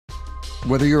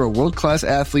Whether you're a world-class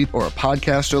athlete or a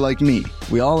podcaster like me,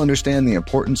 we all understand the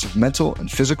importance of mental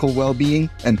and physical well-being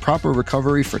and proper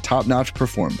recovery for top-notch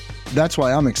performance. That's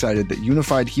why I'm excited that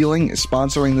Unified Healing is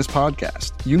sponsoring this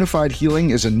podcast. Unified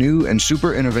Healing is a new and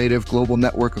super innovative global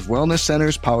network of wellness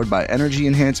centers powered by Energy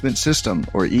Enhancement System,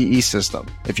 or EE System.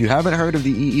 If you haven't heard of the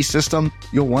EE System,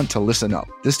 you'll want to listen up.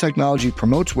 This technology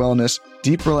promotes wellness,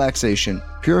 deep relaxation,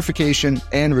 purification,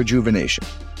 and rejuvenation.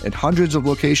 In hundreds of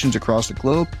locations across the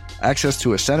globe, access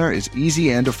to a center is easy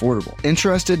and affordable.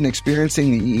 Interested in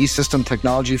experiencing the EE System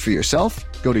technology for yourself?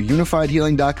 Go to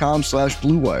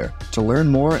unifiedhealing.com/bluewire to learn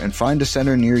more and find a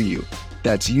center near you.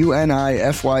 That's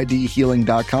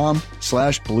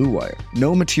unifydhealing.com/bluewire.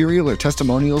 No material or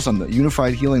testimonials on the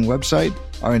Unified Healing website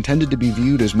are intended to be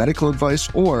viewed as medical advice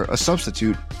or a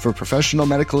substitute for professional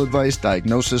medical advice,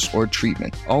 diagnosis, or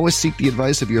treatment. Always seek the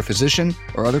advice of your physician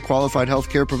or other qualified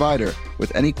healthcare provider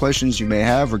with any questions you may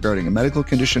have regarding a medical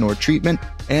condition or treatment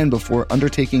and before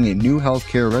undertaking a new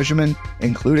healthcare regimen,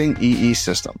 including EE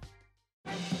System.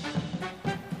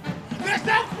 There's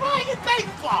no crying in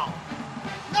baseball!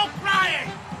 No crying!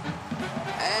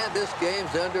 And this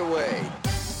game's underway.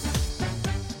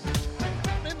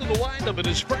 Into the windup in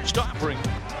his first offering,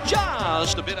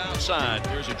 just a bit outside.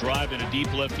 There's a drive in a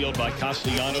deep left field by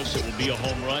Castellanos. It will be a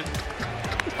home run.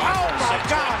 Oh my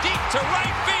God! Deep to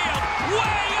right field,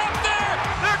 way up there.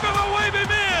 They're going to wave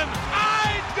him in.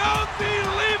 I don't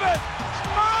believe it!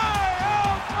 My,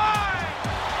 oh my!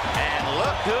 And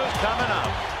look who's coming up.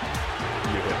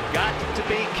 You've got to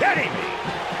be kidding me.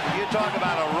 You talk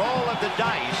about a roll of the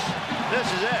dice. This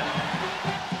is it.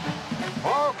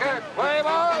 Okay, play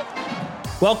ball.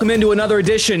 Welcome into another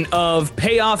edition of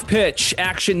Payoff Pitch,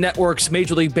 Action Network's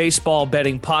Major League Baseball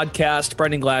betting podcast.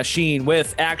 Brendan Glasheen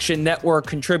with Action Network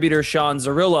contributor Sean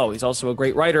Zerillo. He's also a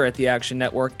great writer at the Action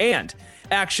Network, and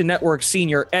Action Network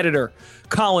senior editor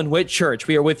Colin Whitchurch.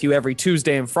 We are with you every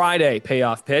Tuesday and Friday,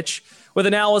 Payoff Pitch, with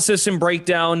analysis and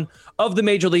breakdown of the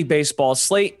Major League Baseball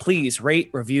slate. Please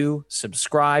rate, review,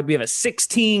 subscribe. We have a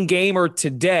 16-gamer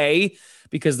today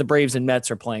because the Braves and Mets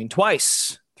are playing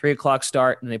twice. 3 o'clock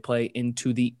start, and they play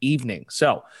into the evening.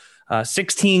 So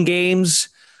 16 games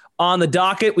on the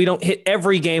docket. We don't hit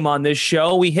every game on this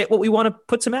show. We hit what we want to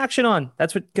put some action on.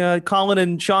 That's what Colin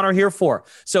and Sean are here for.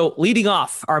 So leading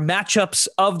off, our matchups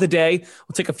of the day.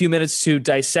 We'll take a few minutes to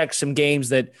dissect some games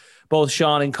that both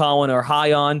Sean and Colin are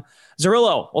high on.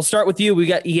 Zerillo, we'll start with you. We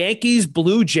got Yankees,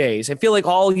 Blue Jays. I feel like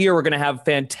all year we're going to have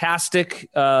fantastic,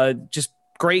 just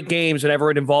great games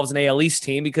whenever it involves an AL East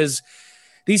team, because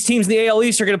these teams in the AL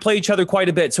East are going to play each other quite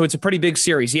a bit, so it's a pretty big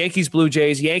series. Yankees, Blue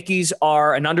Jays. Yankees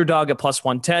are an underdog at plus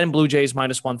 110. Blue Jays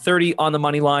minus 130 on the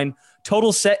money line.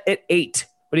 Total set at 8.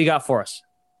 What do you got for us?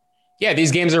 Yeah,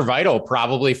 these games are vital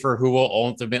probably for who will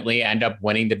ultimately end up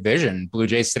winning the division. Blue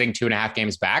Jays sitting 2.5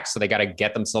 games back, so they got to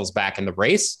get themselves back in the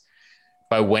race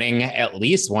by winning at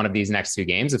least one of these next 2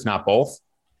 games, if not both.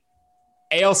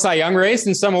 AL Cy Young race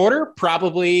in some order,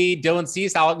 probably Dylan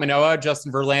Cease, Alek Manoah,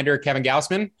 Justin Verlander, Kevin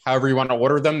Gausman, however you want to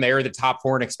order them. They are the top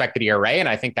 4 in expected ERA, and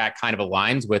I think that kind of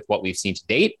aligns with what we've seen to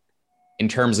date in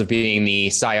terms of being the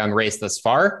Cy Young race thus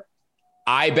far.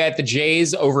 I bet the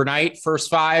Jays overnight, first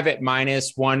 5 at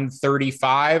minus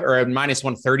 135 or minus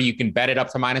 130. You can bet it up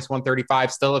to minus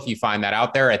 135 still if you find that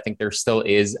out there. I think there still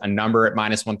is a number at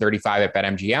minus 135 at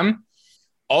BetMGM.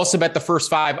 Also bet the first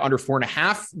 5 under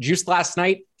 4.5 juiced last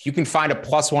night. If you can find a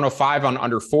plus 105 on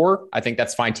under 4, I think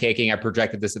that's fine taking. I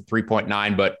projected this at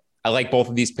 3.9, but I like both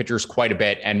of these pitchers quite a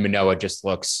bit, and Manoah just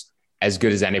looks as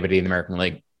good as anybody in the American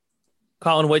League.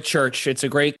 Colin Whitchurch, it's a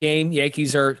great game.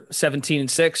 Yankees are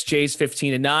 17-6, Jays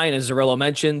 15-9, as Zerillo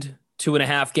mentioned.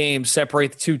 2.5 games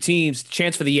separate the two teams.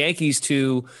 Chance for the Yankees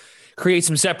to create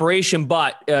some separation,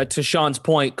 but to Sean's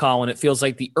point, Colin, it feels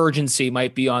like the urgency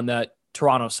might be on the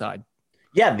Toronto side.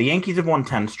 Yeah, the Yankees have won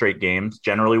 10 straight games.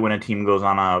 Generally, when a team goes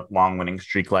on a long winning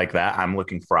streak like that, I'm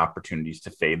looking for opportunities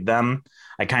to fade them.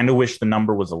 I kind of wish the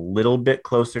number was a little bit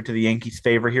closer to the Yankees'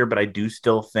 favor here, but I do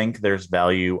still think there's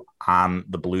value on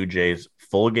the Blue Jays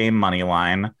full game money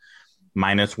line,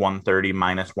 minus 130,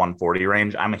 minus 140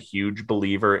 range. I'm a huge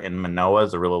believer in Manoah.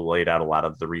 Zerillo laid out a lot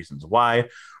of the reasons why.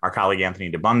 Our colleague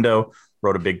Anthony DeBundo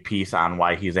wrote a big piece on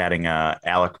why he's adding a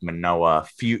Alek Manoah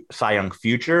Cy Young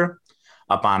future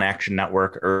up on Action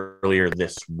Network earlier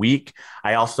this week.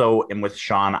 I also am with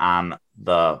Sean on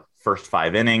the first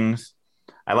 5 innings.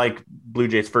 I like Blue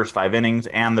Jays' first 5 innings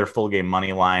and their full game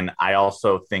money line. I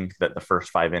also think that the first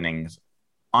 5 innings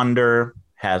under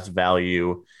has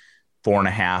value,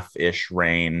 4.5-ish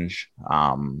range.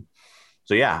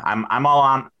 So yeah, I'm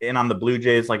all in on the Blue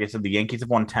Jays. Like I said, the Yankees have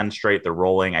won 10 straight. They're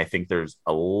rolling. I think there's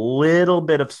a little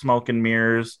bit of smoke and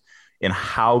mirrors in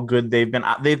how good they've been.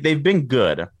 They've been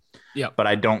good, yeah, but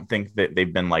I don't think that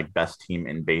they've been like best team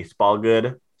in baseball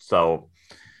good. So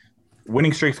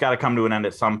winning streaks got to come to an end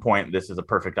at some point. This is a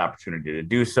perfect opportunity to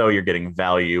do so. You're getting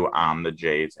value on the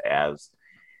Jays as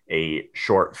a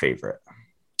short favorite.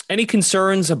 Any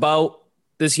concerns about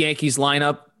this Yankees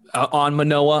lineup on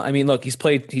Manoah? I mean, look, he's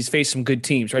faced some good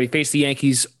teams, right? He faced the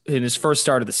Yankees in his first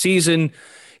start of the season.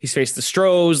 He's faced the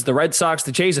Stros, the Red Sox.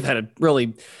 The Jays have had a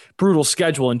really brutal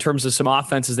schedule in terms of some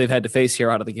offenses they've had to face here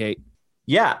out of the gate.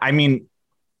 Yeah, I mean,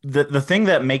 the thing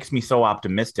that makes me so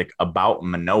optimistic about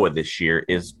Manoah this year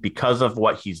is because of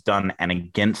what he's done and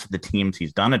against the teams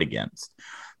he's done it against.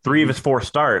 3 of his 4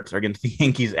 starts are against the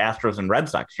Yankees, Astros, and Red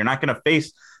Sox. You're not going to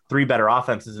face 3 better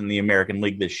offenses in the American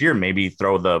League this year. Maybe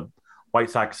throw the White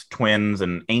Sox, Twins,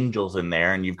 and Angels in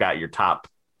there, and you've got your top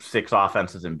 6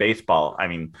 offenses in baseball. I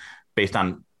mean, based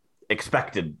on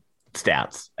expected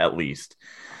stats, at least.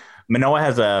 Manoah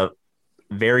has a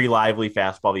very lively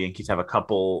fastball. The Yankees have a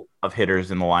couple of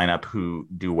hitters in the lineup who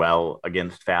do well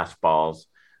against fastballs,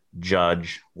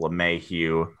 Judge,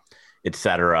 LeMahieu,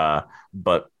 etc.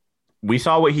 But we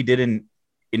saw what he did in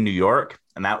New York,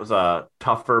 and that was a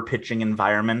tougher pitching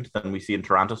environment than we see in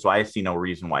Toronto. So I see no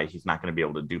reason why he's not going to be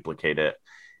able to duplicate it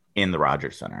in the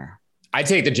Rogers Center. I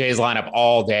take the Jays lineup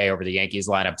all day over the Yankees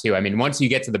lineup too. I mean, once you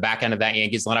get to the back end of that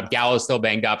Yankees lineup, Gallo's still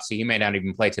banged up, so he may not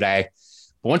even play today.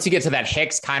 But once you get to that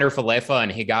Hicks, Kiner Falefa,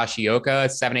 and Higashioka,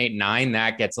 7, 8, 9,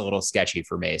 that gets a little sketchy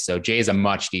for me. So Jay's a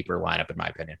much deeper lineup, in my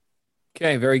opinion.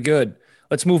 Okay, very good.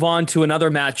 Let's move on to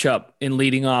another matchup in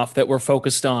leading off that we're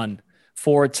focused on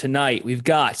for tonight. We've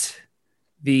got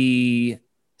the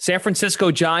San Francisco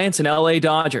Giants and LA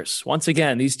Dodgers. Once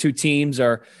again, these two teams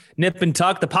are nip and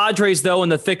tuck. The Padres, though, in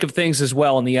the thick of things as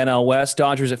well in the NL West.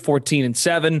 Dodgers at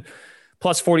 14-7.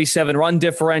 Plus 47 run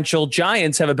differential.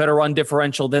 Giants have a better run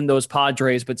differential than those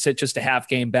Padres, but sit just a half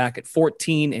game back at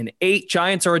 14-8.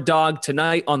 Giants are a dog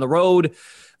tonight on the road,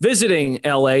 visiting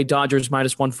LA. Dodgers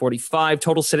minus 145.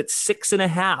 Total sit at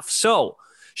 6.5. So,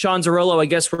 Sean Zerillo, I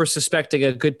guess we're suspecting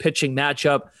a good pitching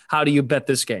matchup. How do you bet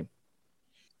this game?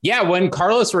 Yeah, when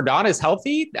Carlos Rodon is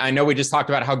healthy, I know we just talked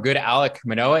about how good Alek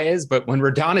Manoah is, but when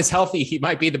Rodon is healthy, he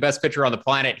might be the best pitcher on the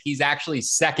planet. He's actually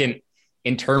second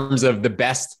in terms of the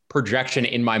best projection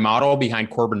in my model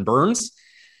behind Corbin Burns.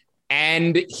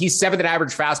 And he's 7th in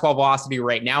average fastball velocity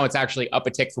right now. It's actually up a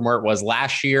tick from where it was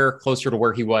last year, closer to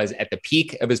where he was at the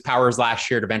peak of his powers last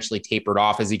year. It eventually tapered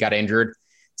off as he got injured.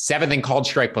 7th in called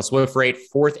strike plus whiff rate,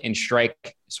 4th in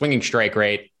swinging strike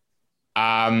rate.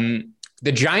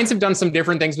 The Giants have done some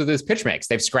different things with his pitch mix.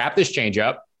 They've scrapped his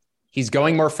changeup. He's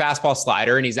going more fastball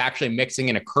slider, and he's actually mixing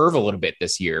in a curve a little bit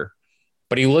this year.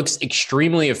 But he looks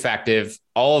extremely effective.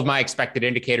 All of my expected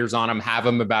indicators on him have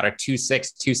him about a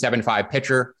 2.6, 2.75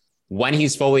 pitcher when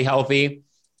he's fully healthy.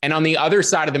 And on the other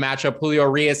side of the matchup, Julio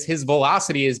Urias, his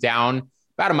velocity is down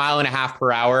about 1.5 miles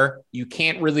per hour. You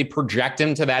can't really project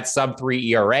him to that sub-3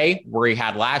 ERA where he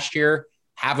had last year.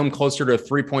 Have him closer to a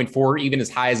 3.4, even as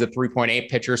high as a 3.8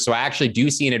 pitcher. So I actually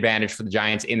do see an advantage for the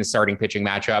Giants in the starting pitching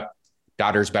matchup.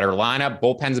 Dodgers better lineup.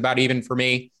 Bullpen's about even for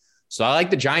me. So I like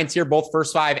the Giants here, both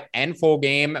first 5 and full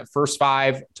game. First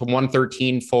 5 to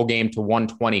 113, full game to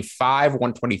 125,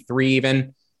 123 even.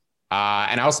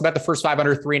 And I also bet the first 5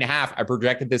 under 3.5. I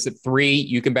projected this at 3.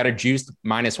 You can bet a juiced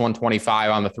minus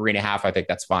 125 on the 3.5. I think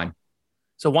that's fine.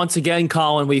 So once again,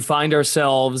 Colin, we find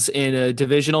ourselves in a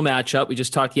divisional matchup. We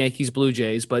just talked Yankees, Blue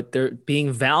Jays, but there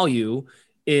being value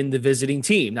in the visiting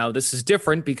team. Now, this is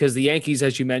different because the Yankees,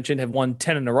 as you mentioned, have won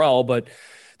 10 in a row, but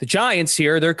the Giants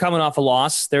here, they're coming off a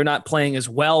loss. They're not playing as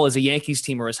well as a Yankees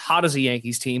team or as hot as a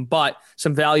Yankees team, but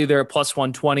some value there at plus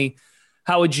 120.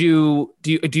 How would do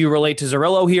you relate to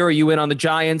Zerillo here? Are you in on the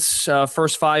Giants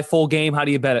first 5 full game? How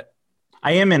do you bet it?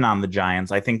 I am in on the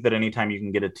Giants. I think that anytime you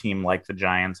can get a team like the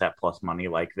Giants at plus money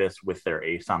like this with their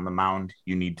ace on the mound,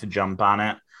 you need to jump on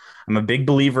it. I'm a big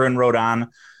believer in Rodon.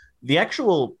 The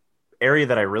actual area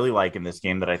that I really like in this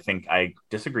game that I think I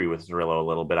disagree with Zerillo a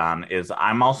little bit on is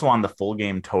I'm also on the full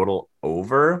game total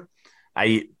over.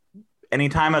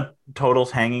 Anytime a total's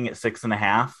hanging at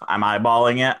 6.5, I'm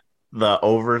eyeballing it. The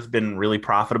over's been really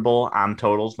profitable on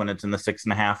totals when it's in the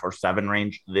 6.5 or 7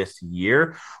 range this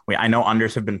year. I know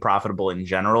unders have been profitable in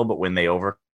general, but when they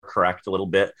overcorrect a little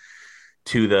bit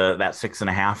to that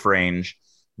 6.5 range,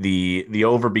 the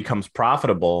over becomes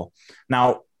profitable.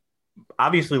 Now,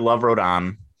 obviously, love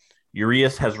Rodon.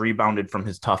 Urias has rebounded from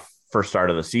his tough first start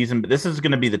of the season, but this is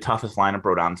going to be the toughest lineup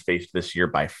Rodon's faced this year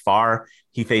by far.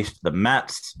 He faced the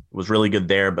Mets, was really good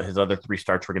there, but his other 3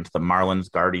 starts were against the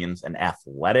Marlins, Guardians, and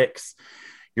Athletics.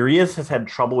 Urias has had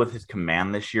trouble with his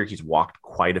command this year. He's walked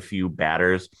quite a few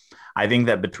batters. I think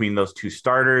that between those two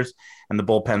starters and the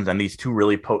bullpens and these two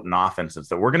really potent offenses,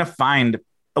 that we're going to find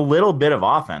a little bit of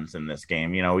offense in this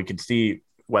game. You know, we could see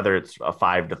whether it's a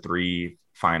 5-3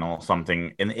 final,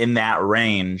 something in that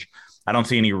range. I don't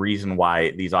see any reason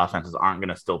why these offenses aren't going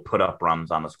to still put up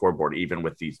runs on the scoreboard, even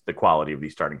with the quality of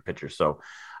these starting pitchers. So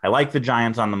I like the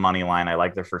Giants on the money line. I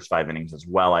like their first 5 innings as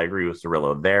well. I agree with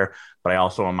Cirillo there, but I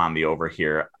also am on the over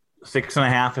here.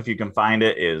 6.5, if you can find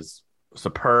it, is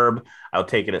superb. I'll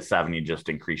take it at 7. You just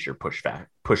increase your push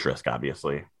risk,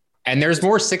 obviously. And there's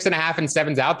more 6.5 and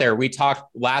 7s out there. We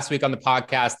talked last week on the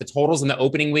podcast. The totals in the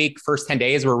opening week, first 10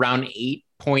 days, were around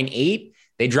 8.8.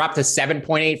 They dropped to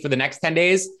 7.8 for the next 10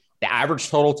 days. The average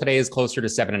total today is closer to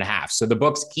 7.5. So the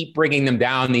books keep bringing them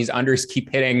down. These unders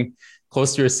keep hitting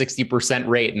close to a 60%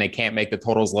 rate, and they can't make the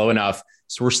totals low enough.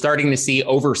 So we're starting to see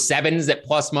over 7s at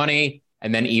plus money,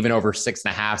 and then even over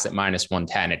 6.5s at minus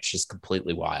 110. It's just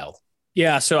completely wild.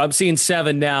 Yeah, so I'm seeing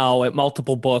 7 now at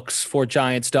multiple books for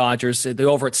Giants Dodgers. They're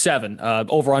over at 7,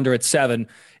 over under at 7,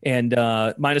 and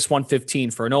minus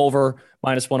 115 for an over,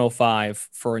 minus 105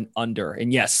 for an under.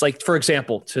 And yes, like for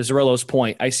example, to Zerillo's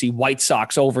point, I see White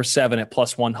Sox over 7 at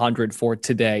plus 100 for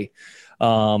today.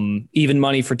 Even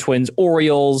money for Twins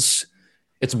Orioles.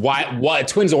 It's what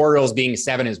Twins Orioles being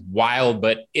 7 is wild,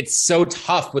 but it's so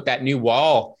tough with that new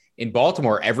wall in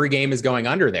Baltimore. Every game is going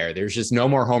under there. There's just no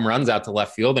more home runs out to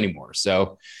left field anymore.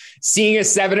 So seeing a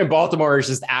 7 in Baltimore is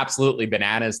just absolutely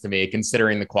bananas to me,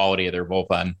 considering the quality of their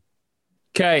bullpen.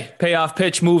 Okay, payoff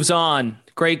pitch moves on.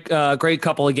 Great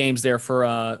couple of games there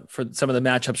for some of the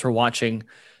matchups we're watching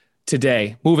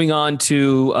today. Moving on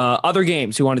to other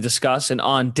games we want to discuss, and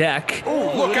on deck.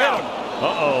 Oh, look out!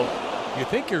 Uh-oh. You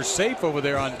think you're safe over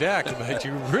there on deck, but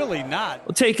you're really not.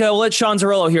 We'll let Sean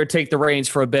Zerillo here take the reins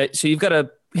for a bit. So you've got a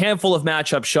handful of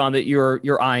matchups, Sean, that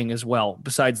you're eyeing as well,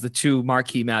 besides the 2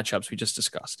 marquee matchups we just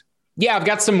discussed. Yeah, I've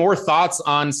got some more thoughts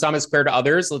on some as compared to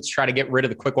others. Let's try to get rid of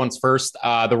the quick ones first.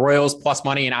 The Royals plus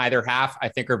money in either half, I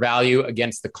think, are value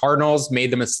against the Cardinals. Made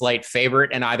them a slight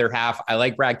favorite in either half. I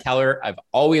like Brad Keller. I've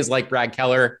always liked Brad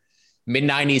Keller.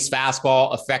 Mid-90s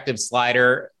fastball, effective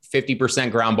slider,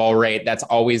 50% ground ball rate. That's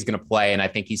always going to play, and I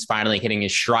think he's finally hitting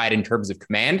his stride in terms of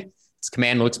command. His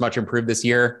command looks much improved this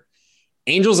year.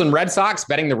 Angels and Red Sox,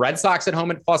 betting the Red Sox at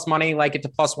home at plus money, like it to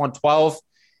plus 112.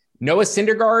 Noah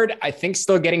Syndergaard, I think,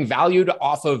 still getting valued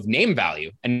off of name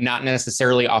value and not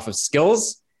necessarily off of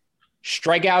skills.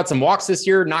 Strikeouts and walks this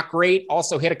year, not great.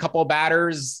 Also hit a couple of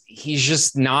batters. He's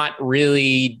just not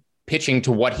really pitching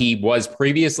to what he was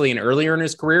previously and earlier in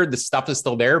his career. The stuff is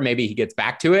still there. Maybe he gets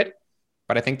back to it,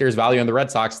 but I think there's value on the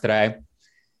Red Sox today.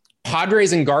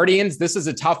 Padres and Guardians, this is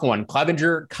a tough one.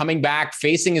 Clevenger coming back,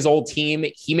 facing his old team.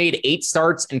 He made 8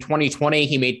 starts in 2020.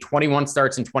 He made 21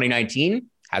 starts in 2019.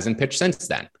 Hasn't pitched since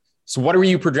then. So what do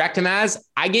you project him as?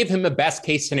 I gave him a best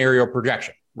case scenario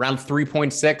projection, around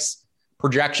 3.6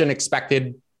 projection,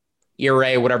 expected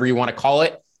ERA, whatever you want to call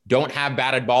it. Don't have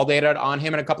batted ball data on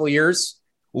him in a couple of years.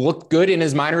 Looked good in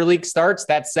his minor league starts.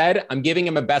 That said, I'm giving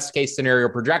him a best case scenario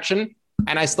projection,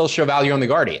 and I still show value on the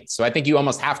Guardians. So I think you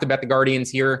almost have to bet the Guardians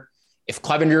here. If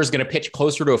Clevenger is going to pitch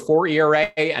closer to a 4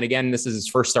 ERA, and again, this is his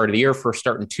first start of the year, first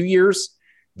start in 2 years,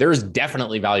 there's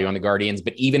definitely value on the Guardians.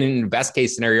 But even in the best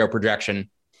case scenario projection,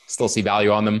 still see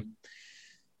value on them.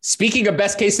 Speaking of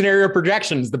best case scenario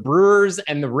projections, the Brewers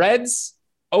and the Reds.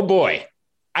 Oh boy,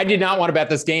 I did not want to bet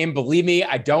this game. Believe me,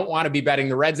 I don't want to be betting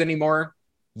the Reds anymore.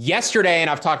 Yesterday, and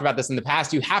I've talked about this in the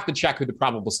past, you have to check who the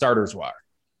probable starters were.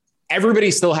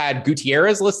 Everybody still had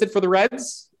Gutierrez listed for the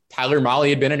Reds. Tyler Mahle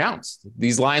had been announced.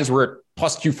 These lines were at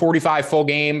plus 245 full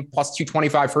game, plus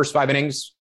 225 first 5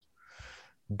 innings.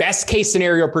 Best case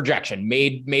scenario projection,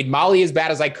 made Mahle as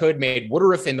bad as I could, made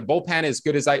Woodruff in the bullpen as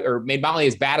good as made Mahle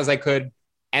as bad as I could,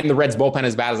 and the Reds bullpen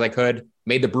as bad as I could,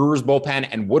 made the Brewers bullpen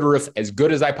and Woodruff as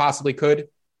good as I possibly could.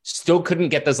 Still couldn't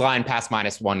get this line past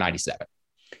minus 197.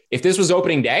 If this was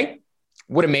opening day,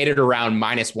 would have made it around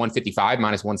minus 155,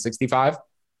 minus 165.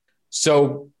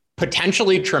 So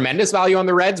potentially tremendous value on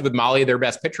the Reds with Mahle, their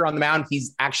best pitcher on the mound.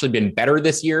 He's actually been better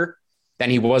this year than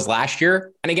he was last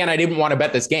year. And again, I didn't want to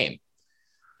bet this game,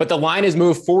 but the line has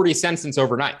moved 40 cents since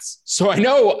overnights. So I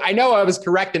know I was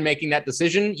correct in making that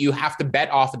decision. You have to bet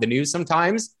off of the news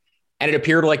sometimes. And it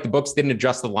appeared like the books didn't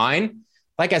adjust the line.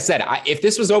 Like I said, if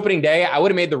this was opening day, I would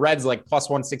have made the Reds like plus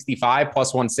 165,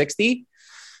 plus 160.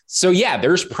 So yeah,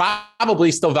 there's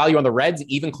probably still value on the Reds,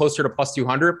 even closer to plus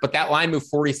 200, but that line moved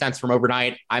 40 cents from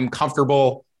overnight. I'm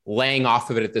comfortable laying off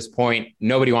of it at this point.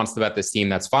 Nobody wants to bet this team.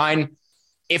 That's fine.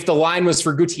 If the line was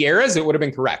for Gutierrez, it would have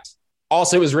been correct.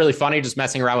 Also, it was really funny just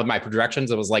messing around with my projections.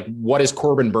 It was like, what is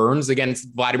Corbin Burns against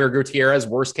Vladimir Gutierrez?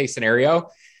 Worst case scenario.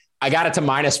 I got it to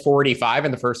minus 485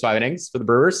 in the first 5 innings for the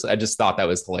Brewers. I just thought that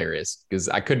was hilarious because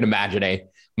I couldn't imagine a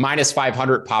minus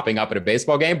 500 popping up at a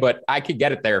baseball game, but I could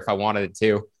get it there if I wanted it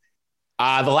to.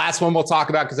 The last one we'll talk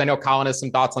about, because I know Colin has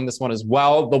some thoughts on this one as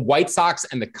well. The White Sox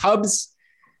and the Cubs.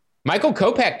 Michael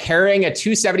Kopech carrying a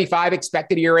 2.75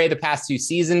 expected ERA the past 2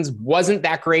 seasons. Wasn't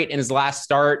that great in his last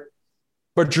start.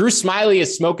 But Drew Smyly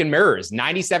is smoke and mirrors,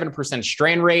 97%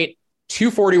 strain rate,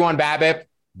 241 BABIP.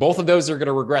 Both of those are going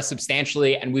to regress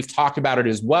substantially, and we've talked about it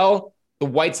as well. The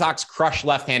White Sox crushed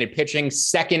left-handed pitching,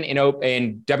 second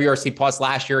in WRC plus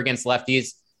last year against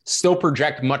lefties, still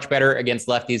project much better against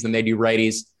lefties than they do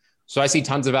righties. So I see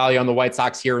tons of value on the White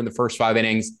Sox here in the first 5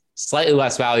 innings, slightly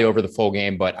less value over the full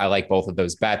game, but I like both of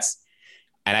those bets.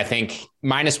 And I think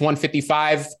minus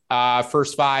 155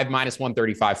 first 5, minus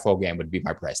 135 full game would be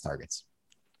my price targets.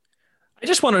 I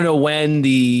just want to know when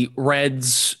the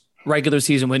Reds regular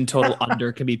season win total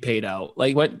under can be paid out.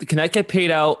 Like, what can that get paid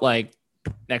out like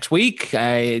next week?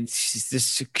 Geez,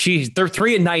 they're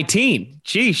 3-19.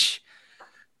 Sheesh.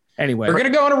 Anyway, we're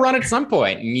going to go on a run at some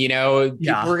point. People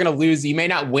are going to lose. You may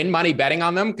not win money betting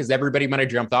on them because everybody might have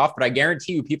jumped off, but I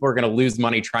guarantee you people are going to lose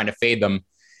money trying to fade them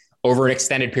over an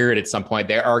extended period at some point.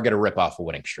 They are going to rip off a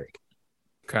winning streak.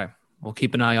 Okay. We'll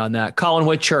keep an eye on that. Colin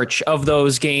Whitchurch, of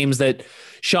those games that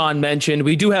Sean mentioned,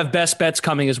 we do have best bets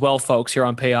coming as well, folks, here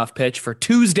on Payoff Pitch for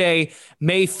Tuesday,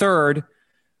 May 3rd.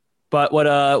 But what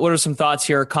are some thoughts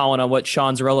here, Colin, on what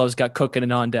Sean Zerillo's got cooking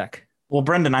and on deck? Well,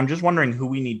 Brendan, I'm just wondering who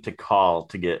we need to call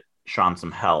to get Sean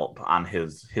some help on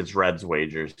his Reds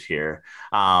wagers here.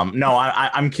 No,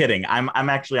 I'm kidding. I'm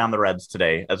actually on the Reds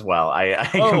today as well. I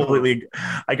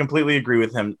completely agree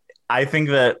with him. I think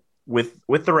that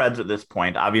with the Reds at this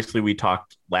point, obviously we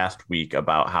talked last week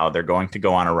about how they're going to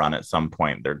go on a run at some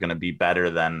point. They're going to be better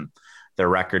than their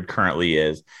record currently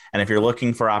is. And if you're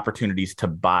looking for opportunities to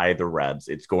buy the Reds,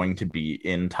 it's going to be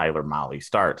in Tyler Mahle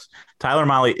starts. Tyler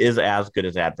Mahle is as good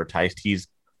as advertised. He's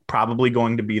probably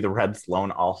going to be the Reds'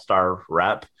 lone all-star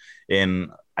rep in,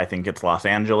 I think it's Los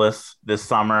Angeles this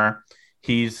summer.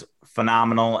 He's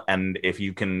phenomenal. And if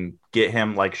you can get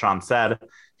him, like Sean said,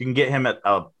 you can get him at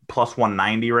a plus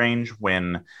 190 range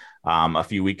when a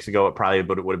few weeks ago it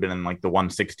would have been in like the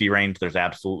 160 range. There's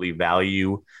absolutely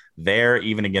value there,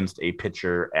 even against a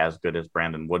pitcher as good as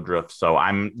Brandon Woodruff. So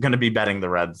I'm going to be betting the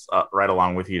Reds right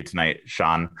along with you tonight,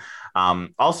 Sean.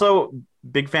 Also,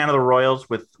 big fan of the Royals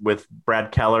with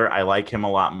Brad Keller. I like him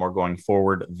a lot more going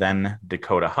forward than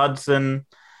Dakota Hudson.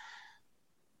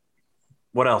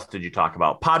 What else did you talk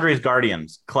about? Padres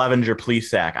Guardians, Clevenger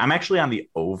Plesac. I'm actually on the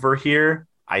over here.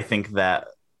 I think that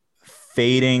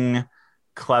fading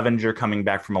Clevenger coming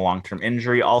back from a long-term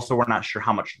injury. Also, we're not sure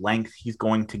how much length he's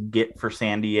going to get for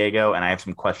San Diego, and I have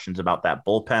some questions about that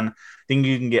bullpen. I think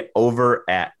you can get over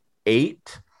at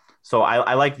 8. So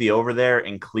I like the over there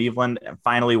in Cleveland. And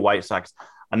finally, White Sox,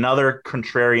 another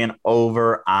contrarian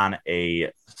over on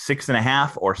a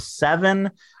 6.5 or 7.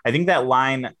 I think that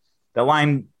line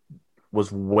was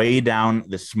way down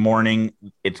this morning.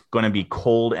 It's going to be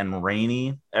cold and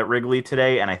rainy at Wrigley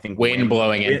today, and I think winds are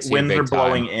blowing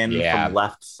in from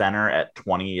left center at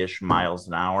 20-ish miles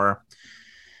an hour.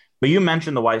 But you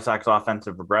mentioned the White Sox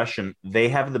offensive regression. They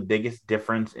have the biggest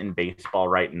difference in baseball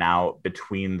right now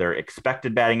between their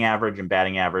expected batting average,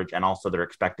 and also their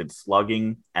expected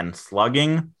slugging.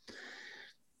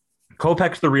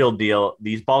 Kopech's the real deal.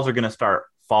 These balls are going to start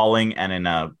falling, and in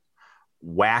a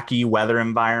wacky weather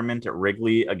environment at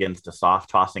Wrigley against a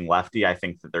soft tossing lefty, I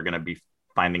think that they're going to be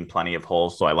finding plenty of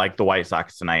holes. So I like the White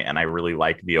Sox tonight, and I really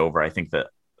like the over. I think that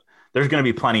there's going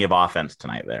to be plenty of offense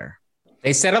tonight there.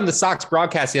 They said on the Sox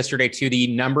broadcast yesterday, too, the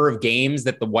number of games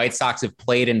that the White Sox have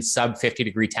played in sub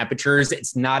 50-degree temperatures,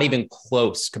 it's not even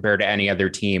close compared to any other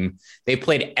team. They've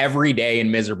played every day in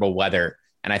miserable weather,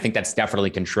 and I think that's definitely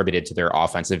contributed to their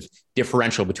offensive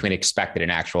differential between expected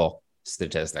and actual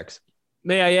statistics.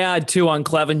 May I add, too, on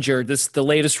Clevenger, the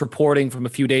latest reporting from a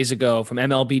few days ago from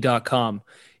MLB.com.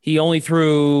 He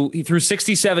threw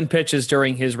 67 pitches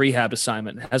during his rehab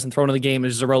assignment. Hasn't thrown in the game,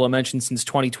 as Zerillo mentioned, since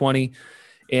 2020.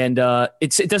 And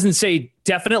it doesn't say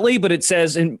definitely, but it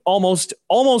says in almost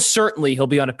certainly he'll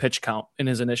be on a pitch count in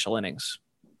his initial innings.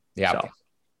 Yeah. So,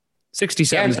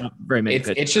 67 is not very many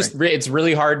pitches. It's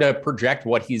really hard to project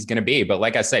what he's going to be. But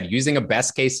like I said, using a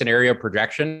best case scenario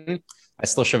projection, I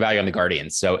still show value on the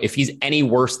Guardians. So if he's any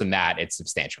worse than that, it's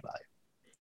substantial value.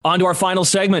 On to our final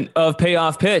segment of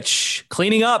Payoff Pitch.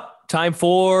 Cleaning up. Time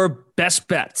for best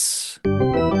bets.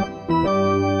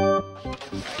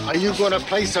 I Are you going to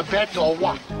place a bet or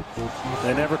what?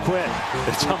 They never quit.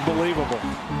 It's unbelievable.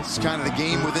 It's kind of the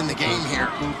game within the game here.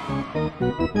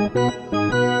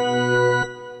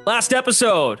 Last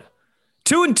episode,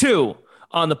 2-2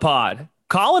 on the pod.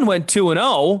 Colin went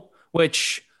 2-0,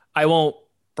 which I won't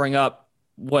bring up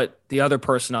what the other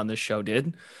person on this show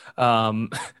did.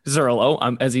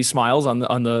 Zerlo, as he smiles on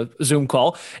the Zoom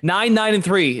call.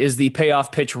 9-3 is the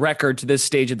payoff pitch record to this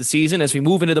stage of the season. As we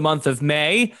move into the month of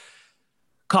May,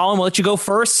 Colin, we'll let you go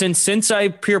first. Since I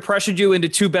peer pressured you into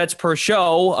 2 bets per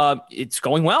show, it's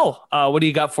going well. What do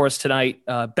you got for us tonight?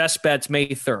 Best bets May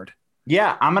 3rd.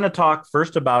 Yeah, I'm going to talk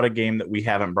first about a game that we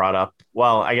haven't brought up.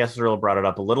 Well, I guess Zerlo brought it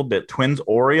up a little bit.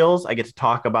 Twins-Orioles. I get to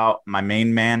talk about my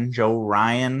main man, Joe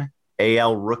Ryan,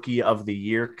 AL Rookie of the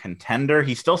Year contender.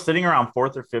 He's still sitting around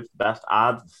 4th or 5th best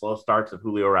odds. The slow starts of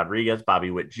Julio Rodriguez,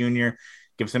 Bobby Witt Jr.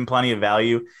 gives him plenty of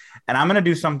value. And I'm going to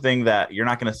do something that you're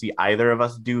not going to see either of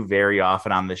us do very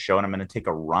often on this show, and I'm going to take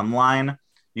a run line.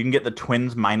 You can get the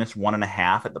Twins minus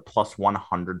 1.5 at the plus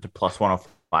 100 to plus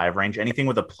 105 range. Anything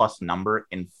with a plus number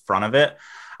in front of it.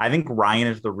 I think Ryan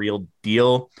is the real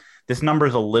deal. This number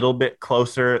is a little bit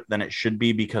closer than it should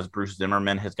be because Bruce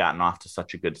Zimmerman has gotten off to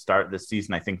such a good start this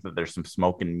season. I think that there's some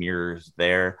smoke and mirrors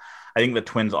there. I think the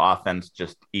Twins offense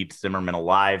just eats Zimmerman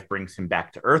alive, brings him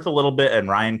back to earth a little bit, and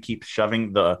Ryan keeps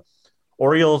shoving. The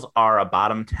Orioles are a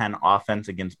bottom 10 offense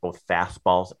against both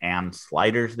fastballs and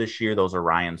sliders this year. Those are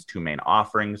Ryan's 2 main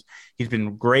offerings. He's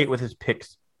been great with his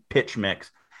pitch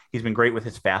mix. He's been great with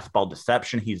his fastball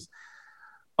deception. He's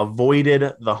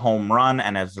avoided the home run.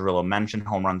 And as Zerillo mentioned,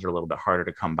 home runs are a little bit harder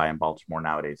to come by in Baltimore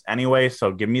nowadays anyway.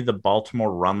 So give me the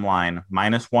Baltimore run line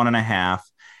minus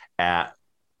 1.5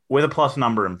 with a plus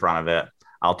number in front of it.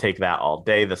 I'll take that all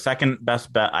day. The second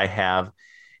best bet I have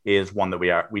is one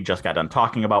that we just got done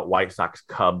talking about, White Sox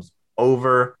Cubs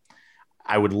over.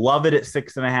 I would love it at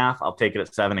 6.5. I'll take it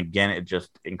at 7. Again, it just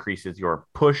increases your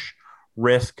push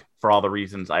risk for all the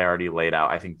reasons I already laid out.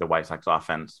 I think the White Sox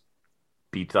offense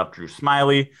beats up Drew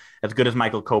Smiley. As good as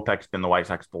Michael Kopech's been, the White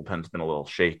Sox bullpen's been a little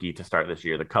shaky to start this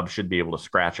year. The Cubs should be able to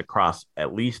scratch across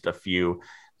at least a few,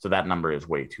 so that number is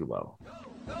way too low.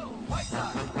 Go, White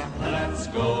Sox. Let's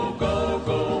go, go,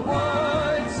 go,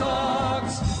 White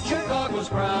Sox. Chicago's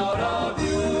proud of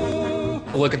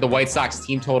you. Look at the White Sox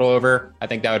team total over. I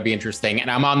think that would be interesting. And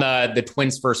I'm on the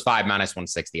Twins first 5 minus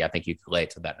 160. I think you could lay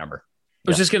it to that number. I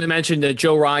was just going to mention that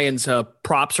Joe Ryan's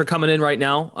props are coming in right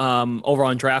now over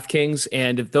on DraftKings.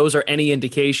 And if those are any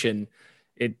indication,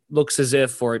 it looks as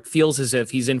if, or it feels as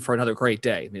if he's in for another great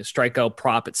day. I mean, a strikeout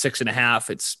prop at 6.5,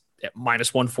 it's at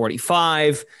minus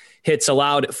 145, hits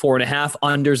allowed at 4.5,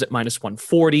 unders at minus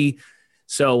 140.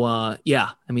 So,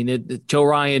 yeah, I mean, Joe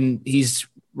Ryan, he's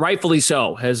rightfully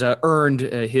so, has earned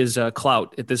his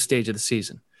clout at this stage of the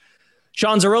season.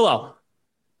 Sean Zerillo,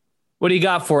 what do you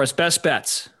got for us? Best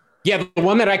bets. Yeah, the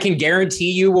one that I can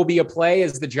guarantee you will be a play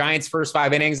is the Giants' first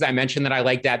 5 innings. I mentioned that I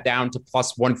like that down to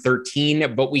plus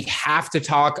 113, but we have to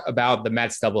talk about the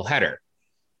Mets doubleheader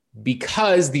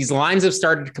because these lines have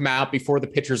started to come out before the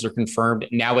pitchers are confirmed.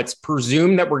 Now it's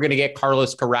presumed that we're going to get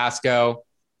Carlos Carrasco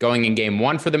going in game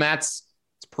 1 for the Mets.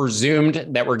 It's presumed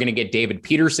that we're going to get David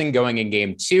Peterson going in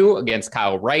game 2 against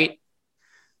Kyle Wright.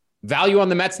 Value on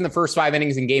the Mets in the first 5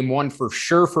 innings in game 1 for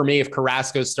sure for me if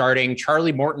Carrasco's starting.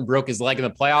 Charlie Morton broke his leg in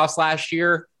the playoffs last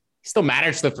year. He still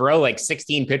managed to throw like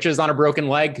 16 pitches on a broken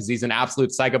leg because he's an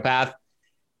absolute psychopath.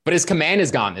 But his command is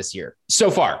gone this year.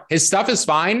 So far, his stuff is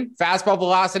fine. Fastball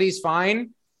velocity is fine.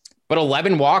 But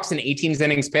 11 walks in 18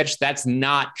 innings pitched, that's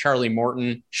not Charlie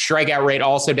Morton. Strikeout rate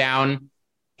also down.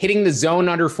 Hitting the zone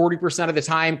under 40% of the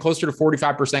time, closer to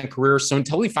 45% career. So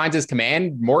until he finds his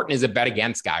command, Morton is a bet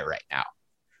against guy right now.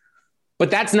 But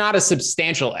that's not a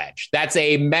substantial edge. That's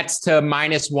a Mets to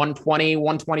minus 120,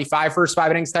 125 first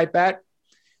 5 innings type bet.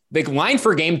 The line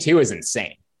for game 2 is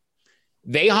insane.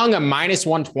 They hung a minus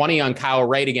 120 on Kyle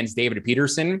Wright against David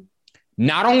Peterson.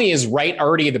 Not only is Wright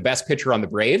already the best pitcher on the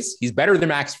Braves, he's better than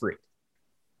Max Fried.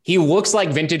 He looks like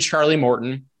vintage Charlie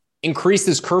Morton, increased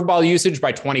his curveball usage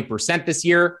by 20% this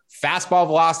year, fastball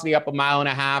velocity up 1.5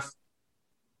 miles.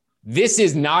 This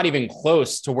is not even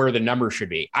close to where the number should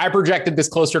be. I projected this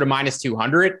closer to minus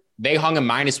 200. They hung a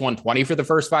minus 120 for the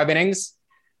first 5 innings.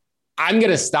 I'm going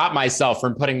to stop myself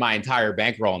from putting my entire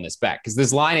bankroll on this bet because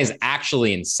this line is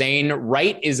actually insane.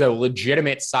 Wright is a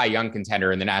legitimate Cy Young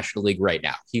contender in the National League right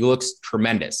now. He looks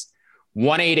tremendous.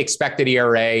 1.8 expected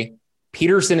ERA.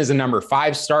 Peterson is a number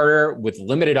 5 starter with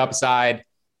limited upside.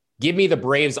 Give me the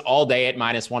Braves all day at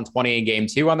minus 120 in game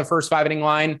 2 on the first 5 inning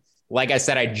line. Like I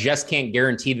said, I just can't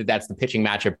guarantee that that's the pitching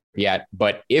matchup yet.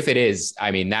 But if it is,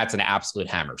 I mean, that's an absolute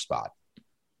hammer spot.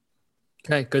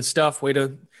 Okay, good stuff. Way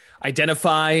to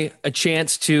identify a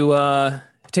chance to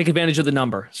take advantage of the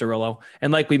number, Cirillo.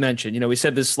 And like we mentioned, we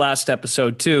said this last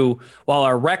episode too, while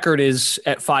our record is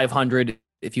at 500,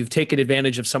 if you've taken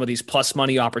advantage of some of these plus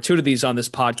money opportunities on this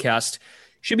podcast,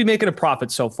 you should be making a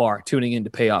profit so far tuning in to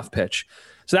Payoff Pitch.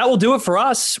 So that will do it for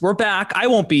us. We're back. I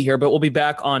won't be here, but we'll be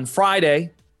back on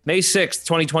Friday, May 6th,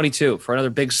 2022 for another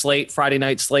big slate, Friday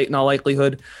night slate in all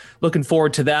likelihood. Looking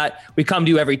forward to that. We come to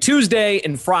you every Tuesday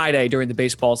and Friday during the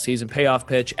baseball season. Payoff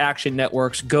Pitch, Action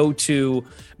Network's go-to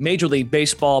Major League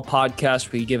Baseball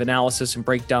podcast where you give analysis and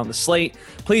break down the slate.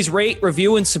 Please rate,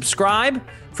 review, and subscribe.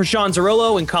 For Sean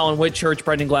Zerillo and Colin Whitchurch,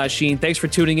 Brendan Glasheen, thanks for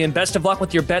tuning in. Best of luck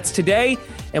with your bets today,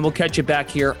 and we'll catch you back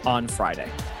here on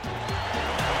Friday.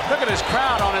 Look at his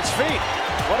crowd on its feet.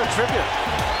 What a tribute.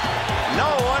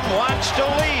 No one wants to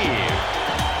leave.